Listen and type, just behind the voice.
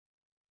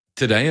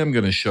Today I'm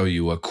going to show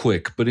you a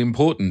quick but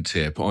important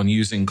tip on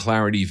using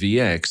Clarity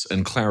VX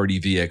and Clarity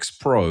VX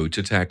Pro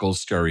to tackle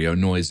stereo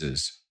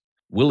noises.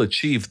 We'll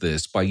achieve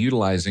this by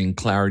utilizing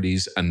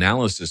Clarity's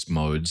analysis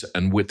modes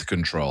and width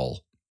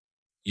control.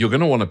 You're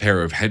going to want a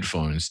pair of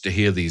headphones to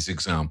hear these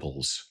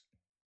examples.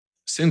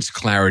 Since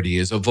Clarity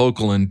is a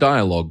vocal and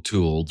dialogue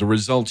tool, the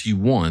result you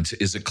want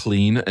is a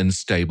clean and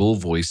stable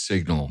voice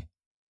signal.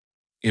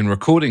 In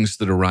recordings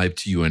that arrive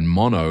to you in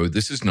mono,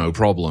 this is no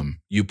problem.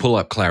 You pull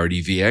up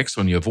Clarity VX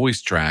on your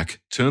voice track,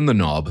 turn the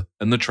knob,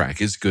 and the track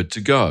is good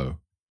to go.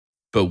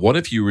 But what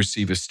if you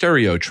receive a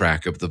stereo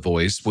track of the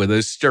voice where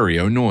there's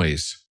stereo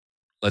noise?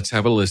 Let's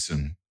have a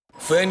listen.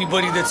 For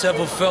anybody that's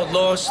ever felt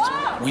lost,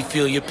 we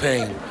feel your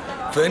pain.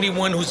 For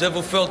anyone who's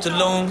ever felt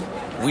alone,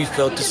 we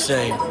felt the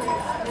same.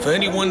 For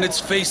anyone that's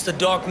faced the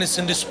darkness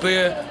and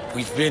despair,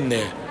 we've been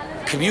there.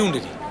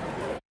 Community.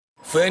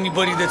 For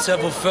anybody that's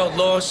ever felt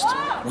lost,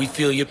 we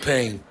feel your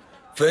pain.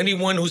 For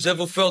anyone who's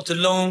ever felt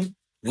alone,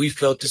 we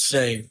felt the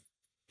same.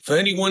 For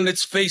anyone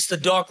that's faced the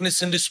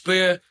darkness and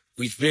despair,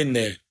 we've been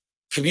there.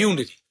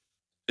 Community.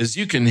 As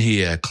you can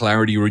hear,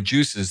 Clarity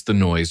reduces the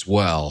noise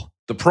well.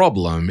 The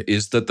problem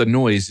is that the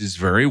noise is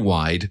very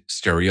wide,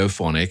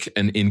 stereophonic,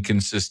 and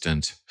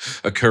inconsistent,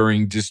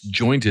 occurring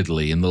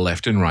disjointedly in the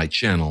left and right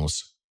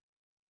channels.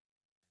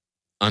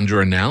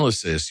 Under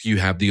Analysis, you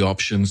have the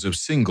options of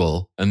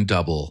Single and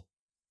Double.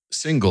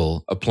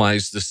 Single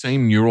applies the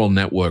same neural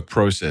network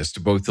process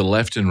to both the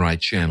left and right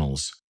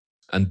channels,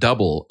 and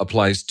Double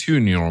applies two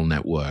neural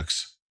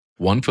networks,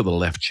 one for the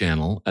left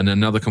channel and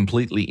another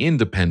completely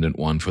independent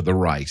one for the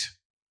right.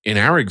 In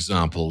our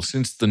example,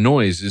 since the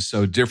noise is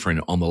so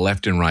different on the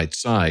left and right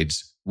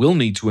sides, we'll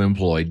need to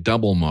employ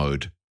Double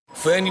mode.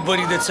 For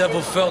anybody that's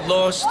ever felt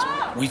lost,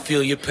 we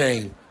feel your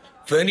pain.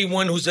 For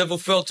anyone who's ever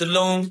felt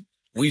alone,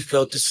 we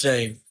felt the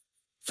same.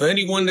 For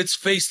anyone that's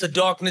faced the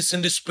darkness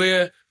and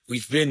despair,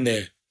 we've been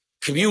there.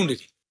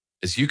 Community.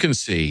 As you can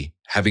see,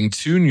 having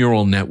two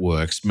neural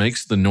networks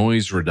makes the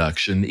noise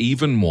reduction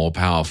even more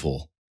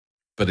powerful.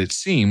 But it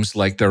seems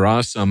like there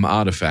are some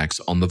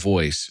artifacts on the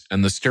voice,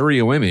 and the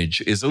stereo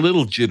image is a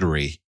little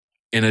jittery.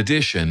 In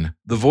addition,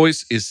 the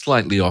voice is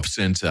slightly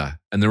off-center,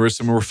 and there are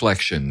some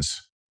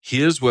reflections.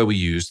 Here's where we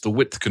use the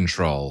width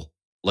control.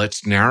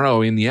 Let's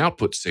narrow in the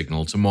output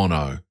signal to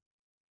mono.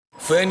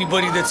 For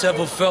anybody that's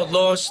ever felt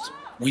lost,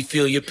 we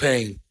feel your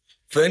pain.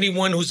 For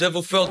anyone who's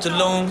ever felt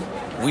alone,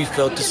 we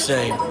felt the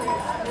same.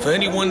 For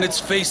anyone that's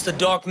faced the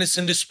darkness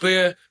and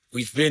despair,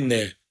 we've been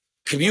there.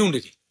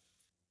 Community.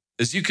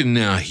 As you can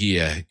now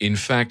hear, in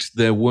fact,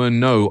 there were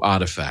no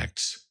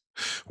artifacts.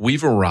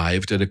 We've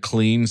arrived at a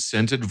clean,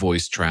 centered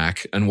voice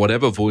track, and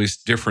whatever voice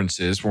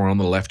differences were on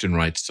the left and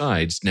right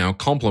sides now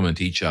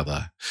complement each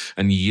other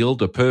and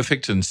yield a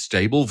perfect and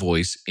stable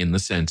voice in the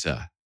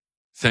center.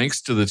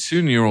 Thanks to the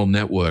two neural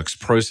networks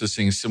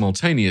processing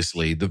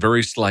simultaneously, the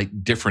very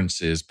slight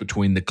differences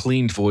between the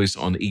cleaned voice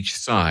on each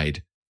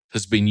side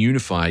has been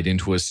unified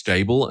into a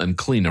stable and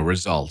cleaner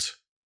result.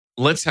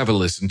 Let's have a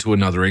listen to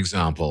another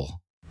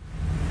example.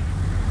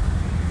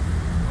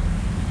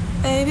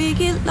 Baby,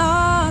 get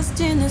lost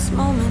in this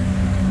moment,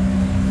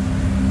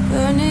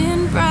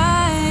 burning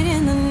bright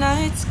in the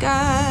night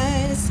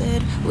sky. I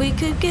said we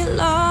could get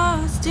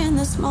lost in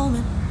this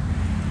moment,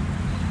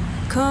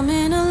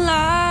 coming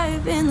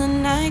alive in the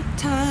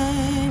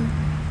nighttime.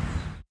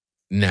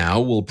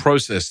 Now we'll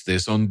process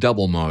this on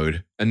double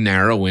mode and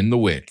narrow in the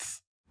width.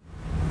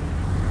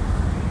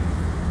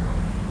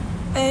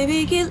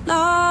 Baby, get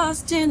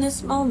lost in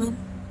this moment,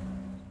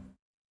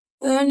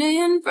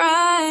 burning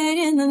bright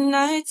in the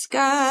night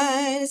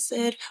sky. I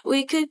said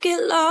we could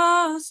get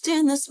lost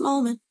in this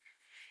moment,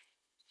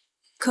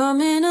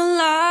 coming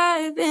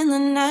alive in the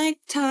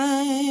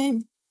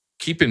nighttime.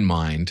 Keep in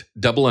mind,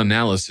 double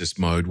analysis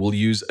mode will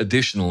use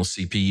additional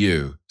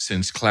CPU,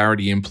 since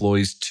Clarity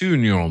employs two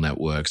neural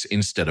networks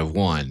instead of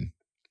one.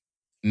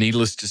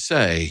 Needless to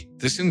say,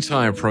 this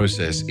entire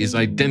process is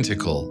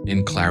identical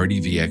in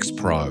Clarity VX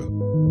Pro.